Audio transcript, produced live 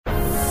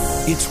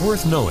It's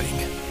worth knowing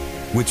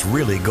what's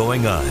really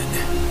going on.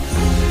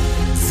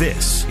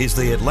 This is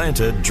the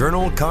Atlanta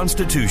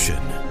Journal-Constitution.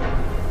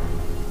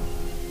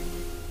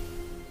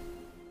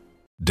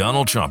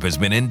 Donald Trump has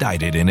been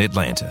indicted in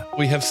Atlanta.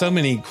 We have so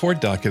many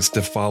court dockets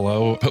to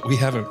follow, but we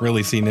haven't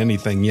really seen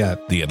anything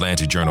yet. The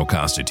Atlanta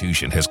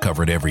Journal-Constitution has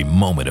covered every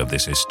moment of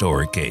this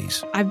historic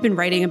case. I've been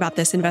writing about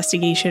this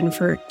investigation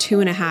for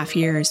 2.5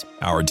 years.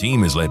 Our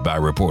team is led by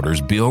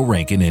reporters Bill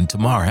Rankin and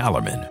Tamar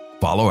Hallerman.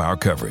 Follow our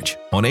coverage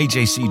on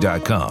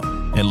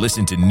AJC.com and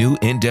listen to new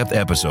in-depth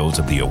episodes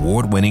of the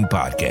award-winning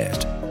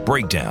podcast,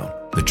 Breakdown,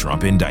 the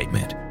Trump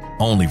Indictment,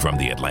 only from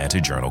the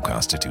Atlanta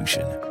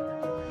Journal-Constitution.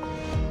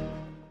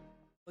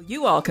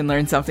 You all can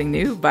learn something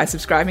new by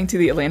subscribing to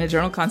the Atlanta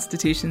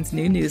Journal-Constitution's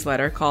new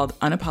newsletter called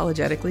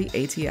Unapologetically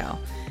ATL.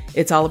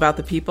 It's all about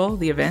the people,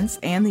 the events,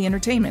 and the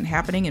entertainment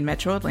happening in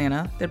Metro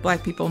Atlanta that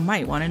Black people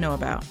might want to know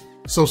about.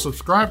 So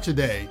subscribe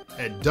today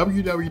at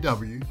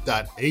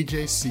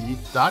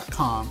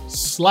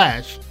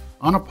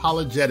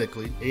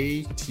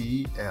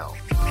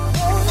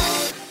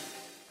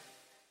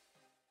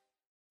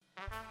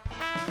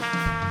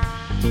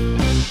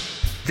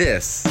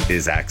This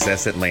is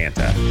Access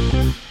Atlanta.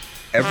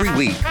 Every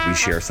week, we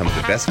share some of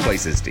the best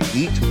places to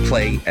eat,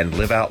 play, and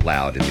live out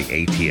loud in the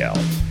ATL.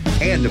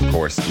 And, of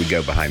course, we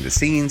go behind the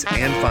scenes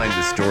and find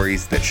the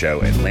stories that show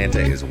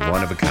Atlanta is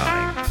one of a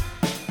kind.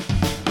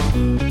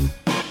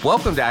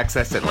 Welcome to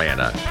Access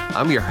Atlanta.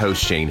 I'm your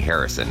host, Shane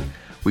Harrison.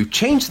 We've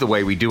changed the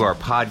way we do our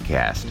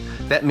podcast.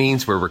 That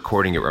means we're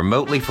recording it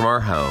remotely from our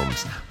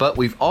homes, but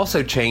we've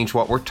also changed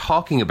what we're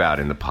talking about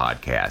in the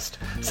podcast,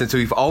 since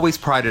we've always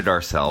prided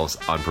ourselves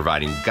on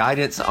providing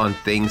guidance on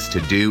things to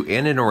do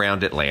in and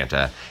around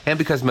Atlanta, and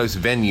because most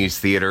venues,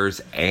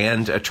 theaters,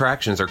 and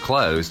attractions are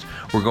closed,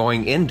 we're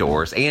going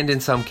indoors and,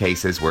 in some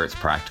cases where it's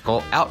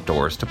practical,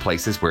 outdoors to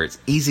places where it's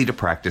easy to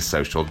practice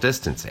social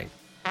distancing.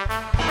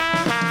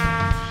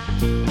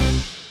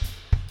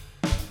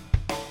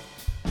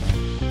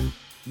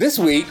 This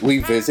week, we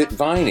visit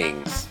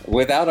Vinings.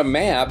 Without a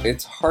map,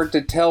 it's hard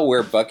to tell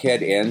where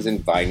Buckhead ends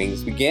and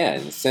Vinings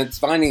begins, since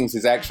Vinings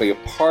is actually a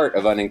part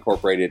of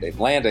unincorporated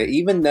Atlanta,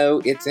 even though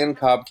it's in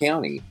Cobb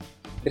County.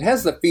 It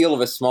has the feel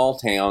of a small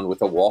town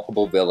with a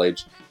walkable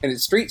village, and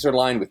its streets are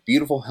lined with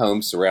beautiful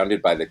homes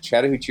surrounded by the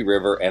Chattahoochee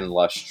River and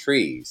lush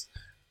trees.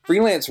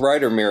 Freelance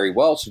writer Mary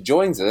Welch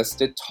joins us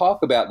to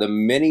talk about the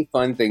many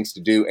fun things to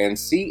do and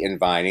see in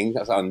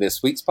Vinings on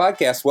this week's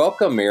podcast.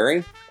 Welcome,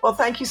 Mary. Well,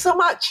 thank you so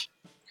much.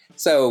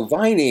 So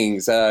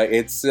Vinings,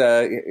 it's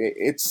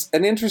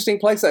an interesting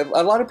place. A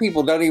lot of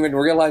people don't even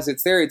realize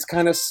it's there. It's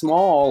kind of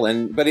small,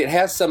 but it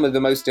has some of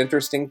the most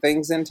interesting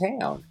things in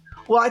town.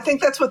 Well, I think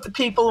that's what the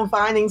people of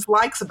Vinings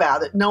likes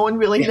about it. No one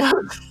really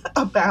knows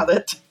about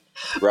it.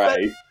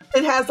 Right.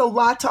 But it has a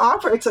lot to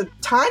offer. It's a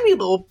tiny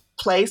little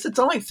place. It's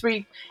only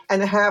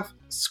 3.5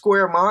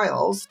 square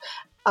miles.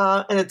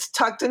 And it's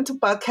tucked into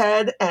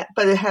Buckhead,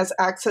 but it has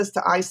access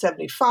to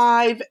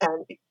I-75,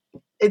 and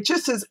it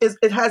just is.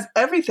 It has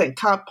everything.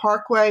 Cobb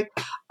Parkway,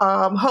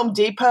 Home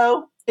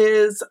Depot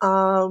is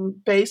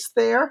based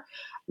there.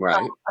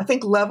 Right. I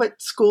think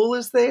Levitt School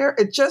is there.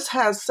 It just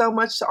has so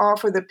much to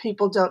offer that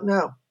people don't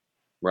know.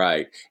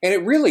 Right. And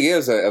it really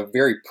is a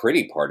very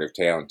pretty part of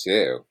town,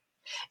 too.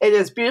 It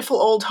is beautiful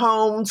old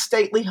homes,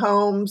 stately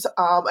homes,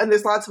 and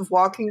there's lots of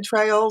walking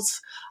trails.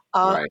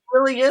 Right. It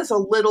really is a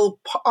little,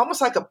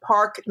 almost like a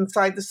park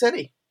inside the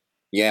city.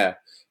 Yeah.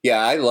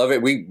 Yeah, I love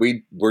it.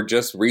 We were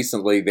just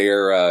recently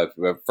there,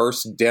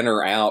 first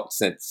dinner out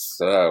since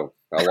a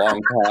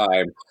long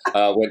time.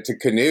 Went to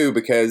Canoe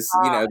because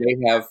they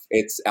have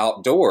it's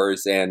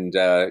outdoors, and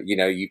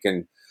you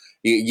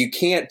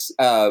can't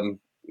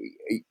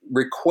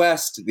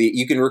request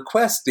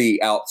the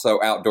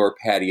outdoor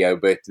patio,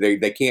 but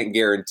they can't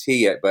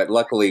guarantee it. But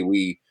luckily,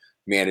 we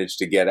managed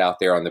to get out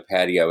there on the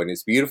patio, and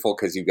it's beautiful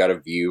because you've got a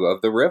view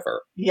of the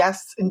river.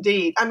 Yes,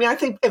 indeed. I mean, I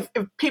think if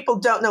people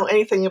don't know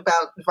anything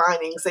about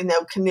Vinings, they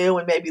know Canoe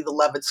and maybe the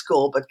Levitt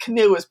School, but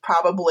Canoe is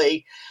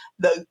probably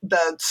the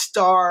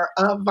star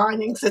of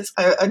Vinings. It's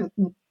an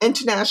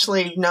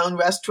internationally known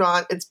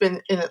restaurant. It's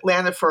been in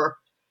Atlanta for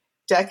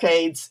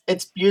decades.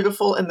 It's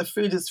beautiful, and the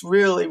food is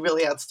really,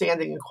 really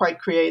outstanding and quite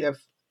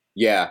creative.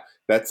 Yeah.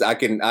 I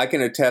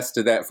can attest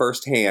to that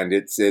firsthand.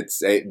 It's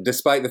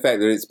despite the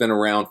fact that it's been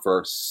around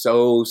for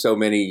so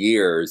many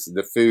years,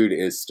 the food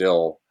is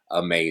still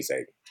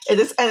amazing. It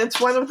is, and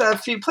it's one of the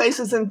few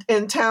places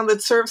in town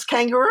that serves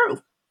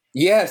kangaroo.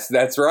 Yes,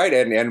 that's right,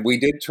 and we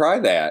did try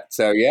that.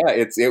 So yeah,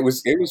 it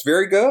was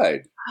very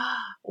good.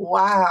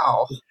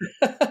 Wow,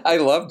 I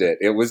loved it.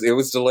 It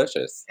was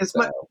delicious. It's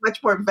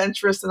much more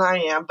adventurous than I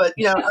am, but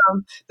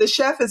the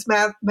chef is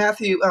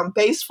Matthew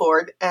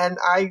Baseford, and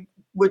I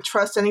would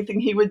trust anything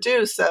he would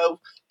do.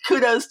 So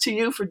kudos to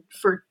you for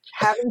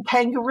having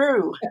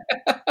kangaroo.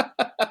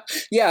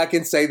 Yeah, I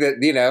can say that,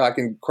 I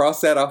can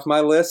cross that off my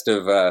list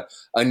of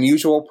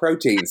unusual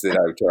proteins that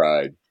I've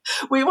tried.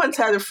 We once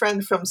had a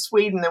friend from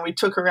Sweden, and we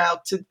took her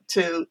out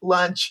to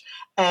lunch,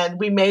 and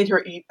we made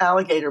her eat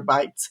alligator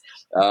bites.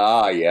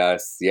 Ah,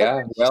 yes.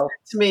 Yeah. Well,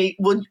 To me,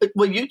 will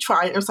you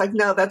try it? It was like,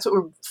 no, that's what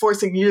we're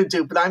forcing you to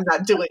do, but I'm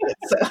not doing it.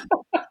 So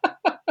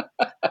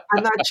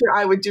I'm not sure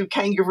I would do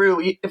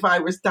kangaroo if I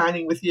was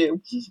dining with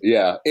you.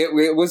 yeah,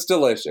 it was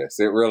delicious.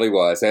 It really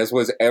was, as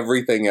was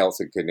everything else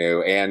at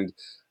Canoe. And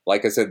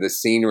like I said, the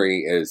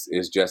scenery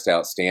is just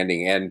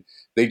outstanding. And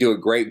they do a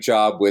great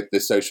job with the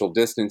social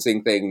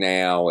distancing thing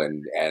now,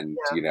 and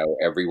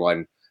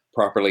everyone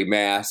properly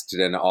masked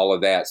and all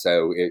of that.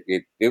 So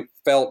it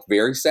felt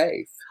very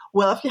safe.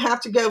 Well, if you have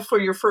to go for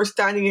your first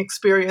dining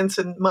experience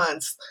in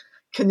months,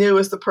 Canoe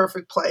is the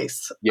perfect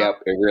place.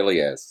 Yep, it really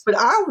is. But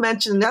I'll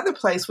mention another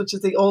place, which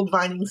is the Old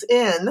Vinings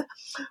Inn,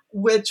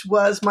 which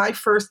was my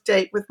first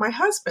date with my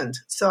husband.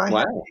 So I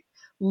have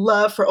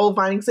love for Old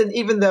Vinings Inn,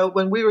 even though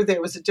when we were there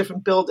it was a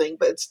different building,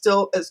 but it's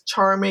still as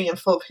charming and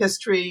full of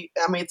history.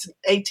 I mean, it's an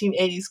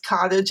 1880s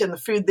cottage, and the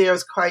food there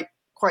is quite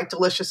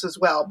delicious as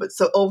well. But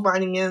so Old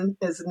Vinings Inn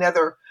is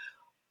another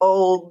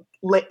old,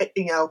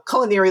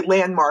 culinary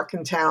landmark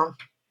in town.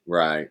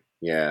 Right.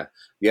 Yeah.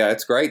 Yeah.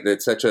 It's great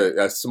that such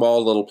a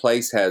small little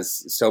place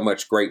has so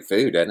much great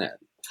food in it.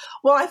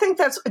 Well, I think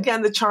that's,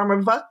 again, the charm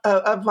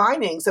of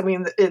Vinings. I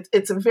mean,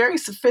 it's a very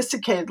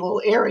sophisticated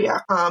little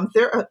area.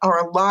 There are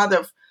a lot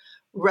of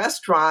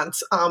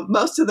restaurants.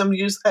 Most of them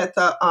use at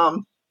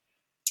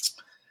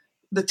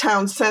the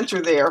town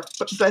center there,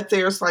 but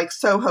there's like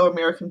Soho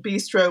American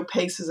Bistro,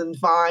 Paces and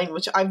Vine,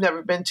 which I've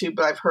never been to,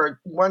 but I've heard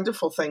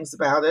wonderful things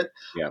about it.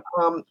 Yeah.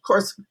 Of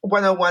course,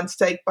 101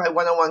 Steak by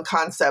 101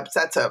 Concepts,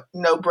 that's a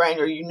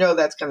no-brainer. You know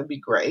that's going to be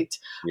great.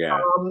 Yeah.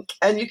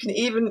 And you can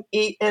even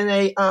eat in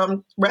a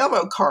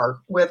railroad car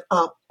with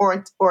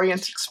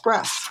Orient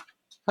Express.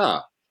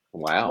 Huh.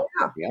 Wow.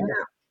 Yeah.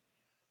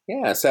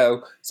 Yeah,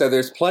 so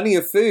there's plenty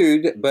of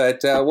food,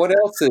 but what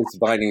else has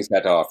Vinings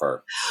got to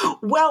offer?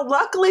 Well,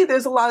 luckily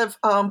there's a lot of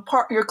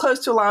you're close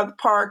to a lot of the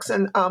parks,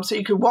 and so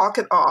you can walk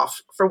it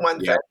off for one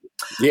thing.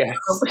 Yes.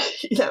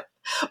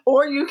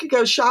 Or you could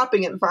go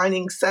shopping at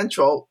Vinings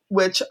Central,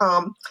 which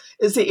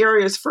is the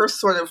area's first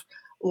sort of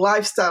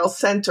lifestyle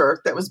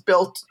center that was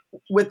built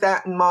with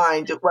that in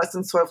mind. It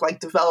wasn't sort of like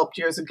developed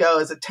years ago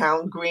as a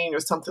town green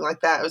or something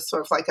like that. It was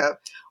sort of like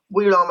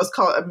we would almost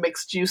call it a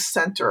mixed use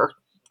center.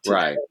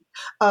 Right.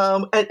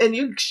 And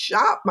you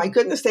shop. My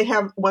goodness, they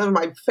have one of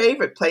my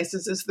favorite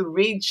places is the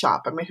Reed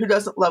Shop. I mean, who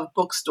doesn't love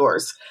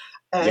bookstores?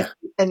 And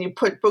you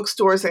put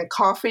bookstores and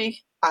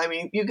coffee. I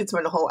mean, you could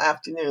spend a whole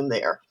afternoon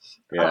there.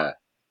 Yeah.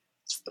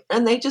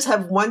 And they just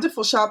have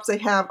wonderful shops. They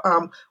have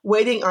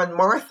Waiting on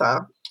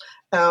Martha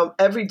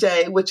every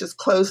day, which is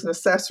clothes and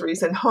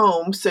accessories and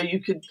home. So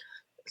you could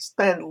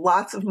spend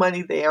lots of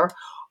money there.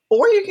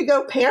 Or you could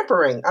go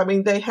pampering. I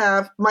mean,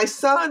 my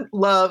son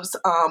loves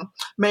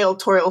male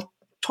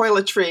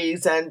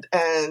toiletries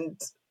and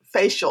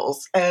facials.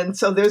 And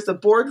so there's the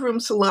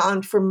boardroom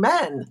salon for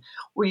men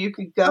where you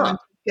could go and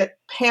get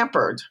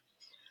pampered.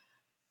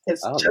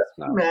 It's just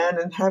for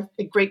men and have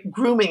a great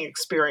grooming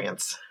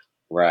experience.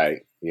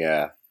 Right.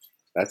 Yeah.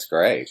 That's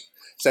great.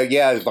 So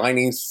yeah,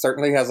 Vinings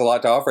certainly has a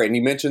lot to offer. And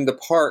you mentioned the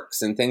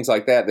parks and things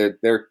like that.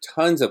 There are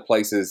tons of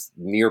places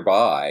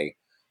nearby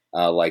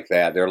like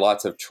that. There are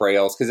lots of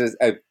trails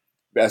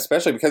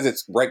especially because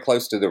it's right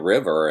close to the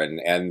river,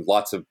 and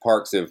lots of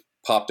parks have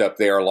popped up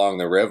there along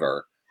the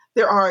river.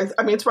 There are.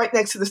 I mean, it's right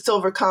next to the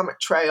Silver Comet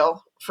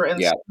Trail, for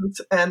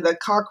instance, and the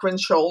Cochrane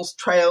Shoals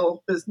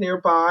Trail is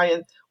nearby,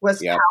 and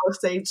West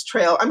Palisades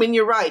Trail. I mean,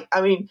 you're right.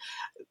 I mean,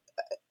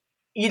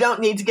 you don't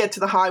need to get to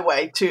the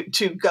highway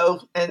to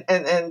go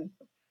and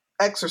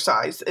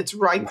exercise. It's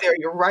right there.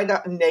 You're right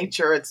out in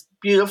nature. It's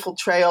beautiful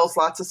trails,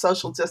 lots of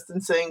social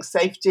distancing,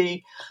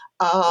 safety.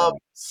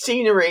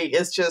 Scenery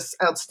is just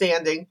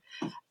outstanding,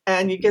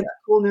 and you get the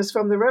coolness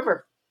from the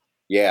river.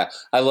 Yeah,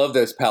 I love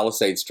those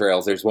Palisades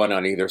trails. There's one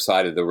on either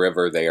side of the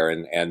river there,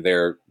 and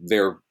they're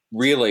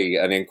really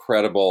an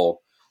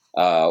incredible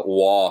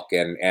walk,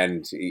 and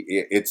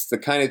it's the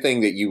kind of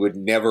thing that you would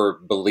never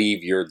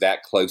believe you're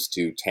that close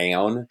to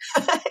town.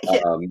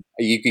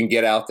 You can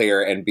get out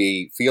there and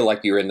feel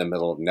like you're in the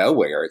middle of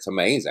nowhere. It's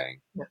amazing.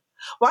 Yeah.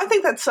 Well, I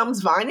think that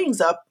sums Vinings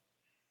up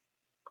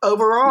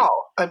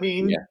overall. I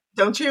mean,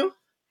 don't you?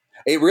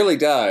 It really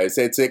does.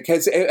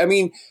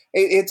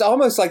 It's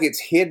almost like it's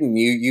hidden.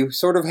 You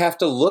sort of have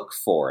to look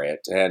for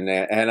it, and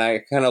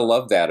I kind of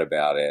love that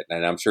about it,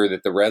 and I'm sure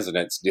that the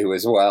residents do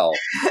as well.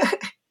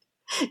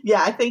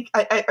 Yeah, I think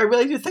I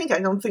really do think.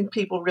 I don't think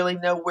people really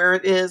know where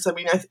it is. I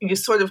mean, you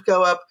sort of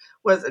go up,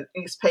 was it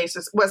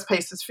West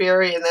Paces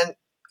Ferry, and then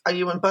are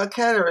you in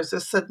Buckhead, or is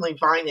this suddenly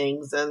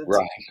Vinings? And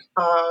right.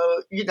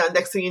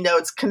 Next thing you know,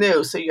 it's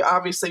Canoe. So you're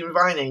obviously in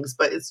Vinings,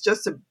 but it's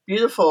just a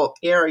beautiful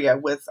area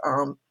with.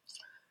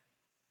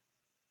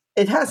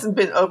 It hasn't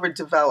been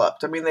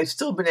overdeveloped. I mean, they've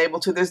still been able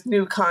to. There's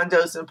new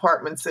condos and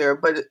apartments there,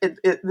 but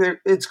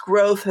its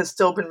growth has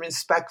still been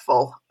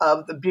respectful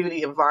of the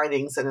beauty of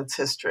Vinings and its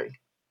history.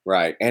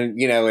 Right. And,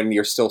 and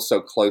you're still so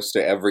close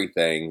to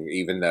everything,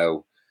 even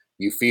though,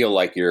 you feel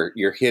like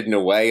you're hidden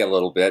away a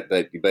little bit,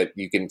 but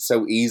you can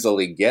so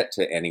easily get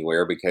to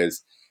anywhere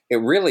because it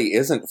really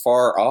isn't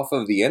far off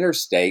of the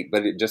interstate,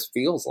 but it just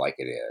feels like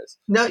it is.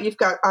 No, you've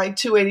got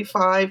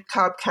I-285,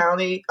 Cobb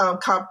County,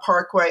 Cobb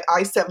Parkway,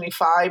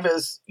 I-75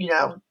 is,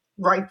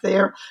 right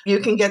there. You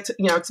can get to,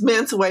 it's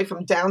minutes away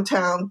from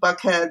downtown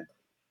Buckhead,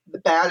 the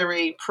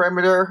Battery,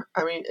 Perimeter.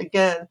 I mean,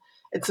 again,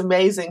 it's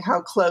amazing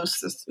how close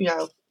this,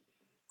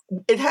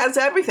 it has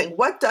everything.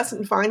 What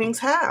doesn't Vinings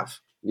have?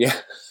 Yeah,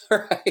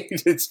 right.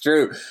 It's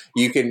true.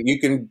 You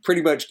can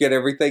pretty much get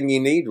everything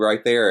you need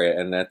right there.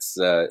 And that's,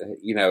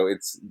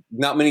 it's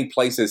not many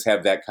places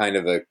have that kind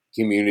of a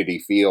community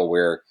feel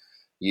where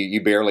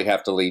you barely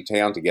have to leave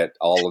town to get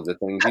all of the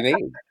things you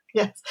need.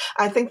 Yes,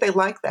 I think they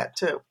like that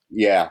too.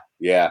 Yeah.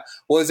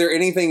 Well, is there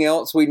anything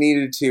else we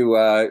needed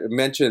to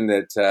mention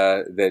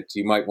that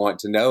you might want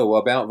to know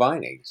about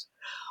Vinings?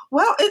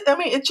 Well,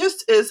 it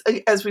just is,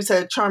 as we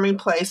said, a charming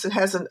place. It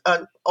has an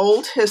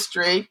old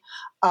history.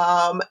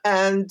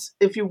 And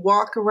if you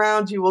walk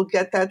around, you will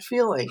get that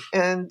feeling.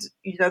 And,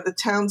 the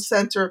town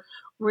center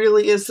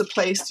really is the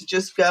place to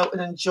just go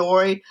and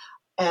enjoy.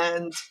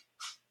 And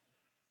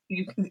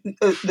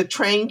the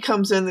train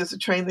comes in. There's a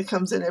train that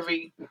comes in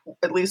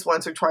at least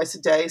once or twice a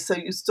day. So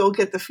you still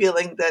get the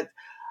feeling that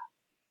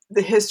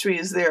the history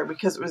is there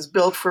because it was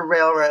built for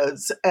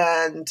railroads,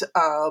 and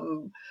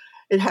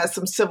it has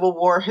some Civil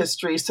War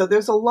history. So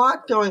there's a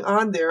lot going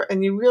on there,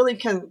 and you really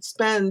can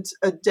spend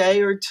a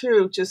day or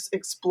two just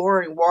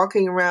exploring,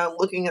 walking around,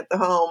 looking at the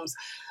homes,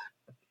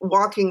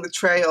 walking the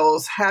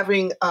trails,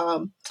 having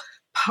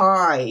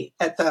pie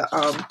at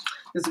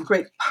there's a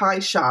great pie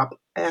shop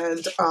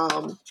and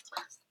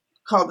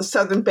called the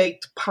Southern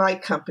Baked Pie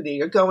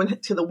Company, or going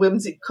to the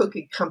Whimsy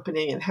Cookie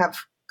Company and have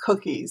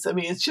cookies. I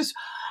mean, it's just,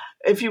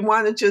 if you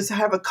want to just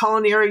have a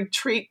culinary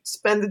treat,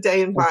 spend the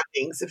day in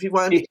Vinings. If you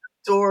want to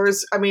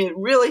doors. I mean, it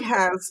really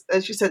has,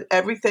 as you said,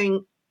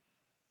 everything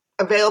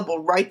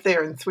available right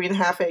there in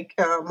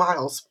 3.5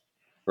 miles.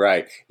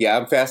 Right. Yeah,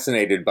 I'm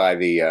fascinated by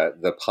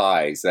the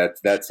pies.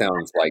 That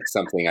sounds like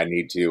something I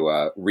need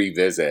to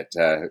revisit.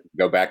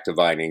 Go back to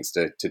Vinings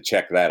to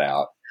check that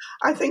out.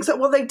 I think so.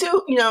 Well, they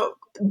do,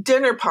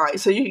 dinner pie,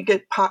 so you can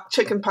get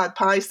chicken pot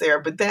pies there.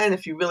 But then,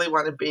 if you really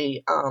want to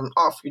be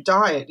off your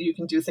diet, you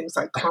can do things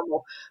like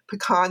caramel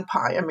pecan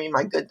pie. I mean,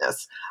 my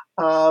goodness,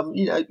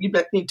 you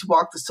need to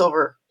walk the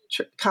Silver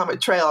Comet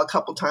Trail a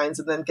couple times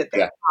and then get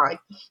that pie.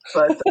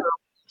 But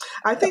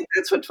I think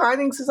that's what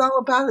Vinings is all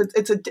about.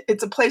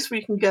 It's a place where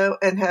you can go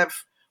and have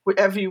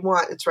whatever you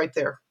want. It's right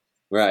there.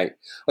 Right.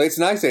 Well, it's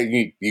nice that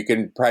you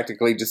can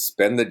practically just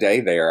spend the day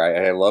there.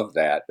 I love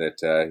that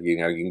you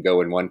can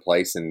go in one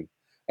place and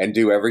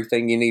do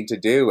everything you need to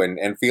do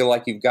and feel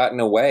like you've gotten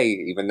away,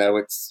 even though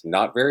it's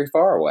not very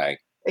far away.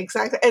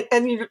 Exactly.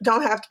 And you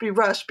don't have to be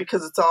rushed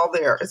because it's all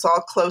there. It's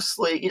all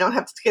closely. You don't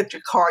have to get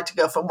your car to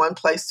go from one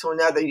place to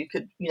another. You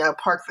could,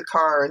 park the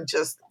car and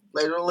just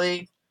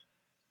literally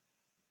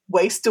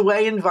waste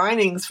away in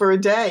Vinings for a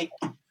day.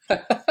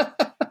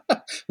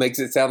 Makes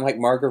it sound like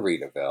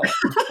Margaritaville.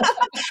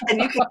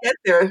 And you can get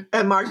there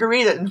at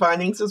Margarita in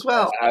Vinings as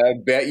well. I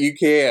bet you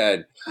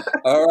can.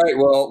 All right.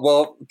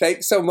 Well,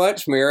 thanks so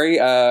much, Mary.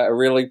 I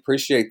really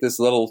appreciate this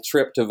little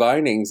trip to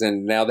Vinings,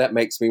 and now that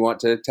makes me want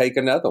to take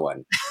another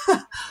one.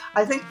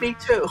 I think me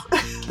too.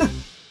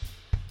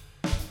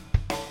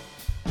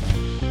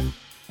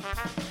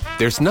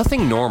 There's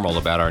nothing normal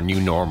about our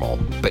new normal,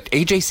 but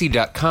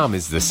AJC.com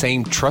is the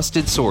same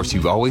trusted source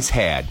you've always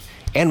had.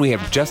 And we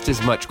have just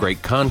as much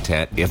great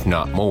content, if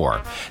not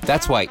more.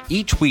 That's why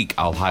each week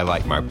I'll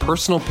highlight my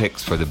personal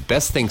picks for the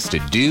best things to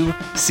do,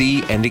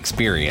 see, and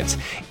experience.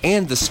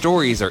 And the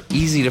stories are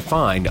easy to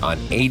find on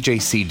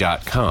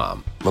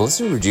AJC.com.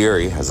 Melissa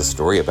Ruggieri has a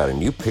story about a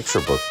new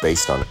picture book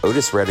based on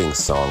Otis Redding's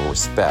song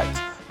Respect,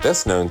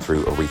 best known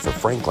through Aretha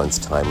Franklin's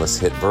timeless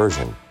hit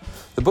version.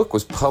 The book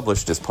was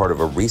published as part of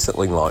a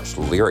recently launched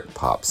lyric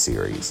pop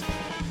series.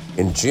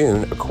 In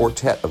June, a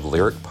quartet of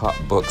lyric pop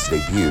books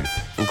debuted,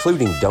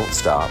 including Don't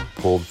Stop,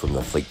 pulled from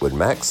the Fleetwood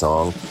Mac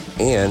song,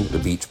 and the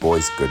Beach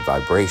Boys' Good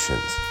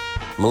Vibrations.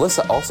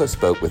 Melissa also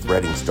spoke with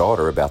Redding's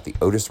daughter about the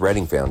Otis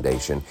Redding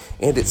Foundation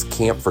and its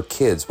camp for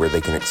kids where they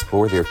can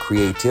explore their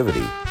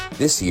creativity,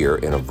 this year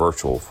in a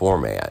virtual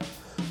format.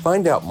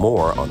 Find out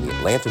more on the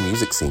Atlanta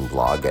Music Scene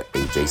blog at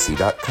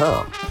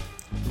ajc.com.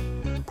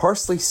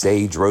 Parsley,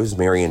 sage,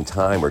 rosemary, and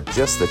thyme are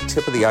just the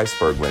tip of the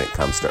iceberg when it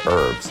comes to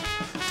herbs.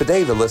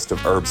 Today, the list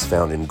of herbs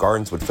found in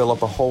gardens would fill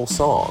up a whole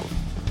song.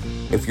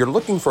 If you're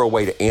looking for a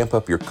way to amp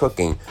up your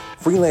cooking,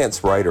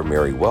 freelance writer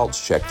Mary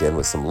Welch checked in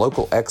with some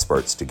local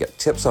experts to get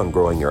tips on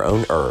growing your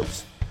own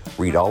herbs.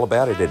 Read all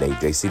about it at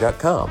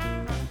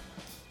ajc.com.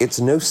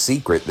 It's no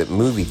secret that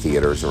movie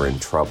theaters are in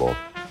trouble.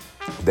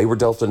 They were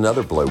dealt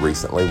another blow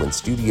recently when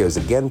studios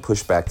again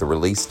pushed back the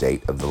release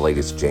date of the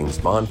latest James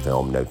Bond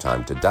film, No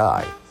Time to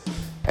Die.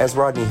 As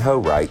Rodney Ho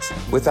writes,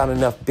 without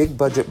enough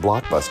big-budget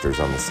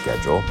blockbusters on the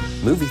schedule,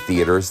 movie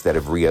theaters that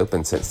have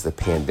reopened since the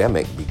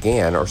pandemic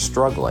began are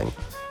struggling.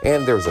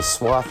 and there's a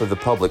swath of the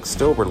public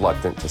still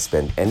reluctant to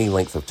spend any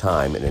length of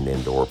time in an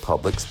indoor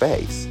public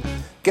space.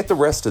 Get the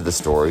rest of the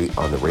story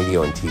on the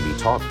Radio and TV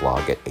Talk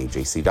blog at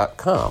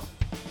ajc.com.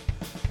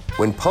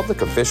 When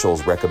public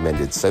officials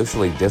recommended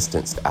socially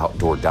distanced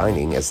outdoor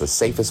dining as the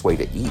safest way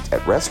to eat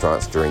at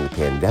restaurants during the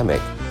pandemic,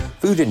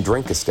 food and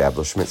drink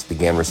establishments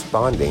began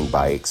responding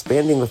by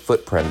expanding the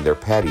footprint of their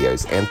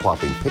patios and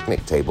plopping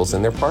picnic tables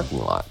in their parking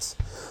lots.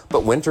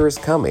 But winter is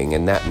coming,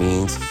 and that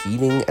means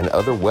heating and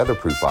other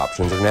weatherproof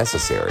options are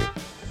necessary.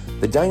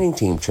 The dining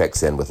team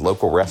checks in with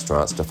local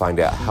restaurants to find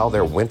out how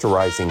they're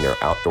winterizing their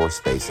outdoor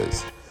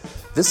spaces.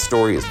 This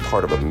story is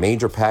part of a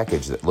major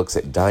package that looks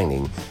at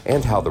dining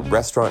and how the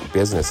restaurant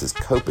business is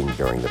coping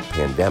during the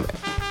pandemic.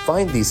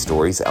 Find these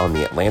stories on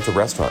the Atlanta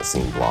Restaurant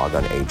Scene blog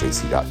on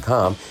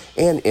ajc.com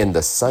and in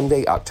the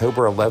Sunday,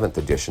 October 11th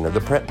edition of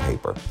the print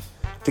paper.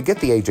 To get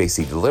the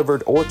AJC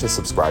delivered or to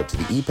subscribe to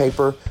the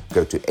e-paper,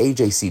 go to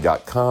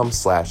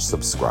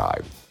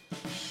ajc.com/subscribe.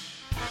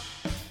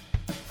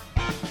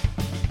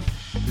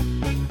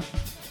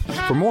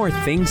 For more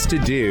things to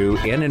do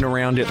in and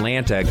around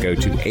Atlanta, go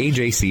to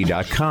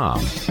ajc.com.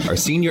 Our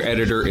senior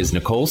editor is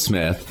Nicole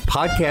Smith.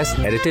 Podcast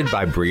edited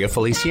by Bria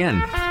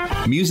Felicien.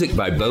 Music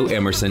by Bo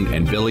Emerson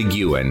and Billy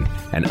Guin.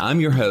 And I'm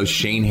your host,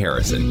 Shane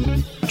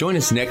Harrison. Join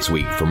us next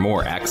week for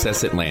more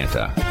Access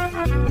Atlanta.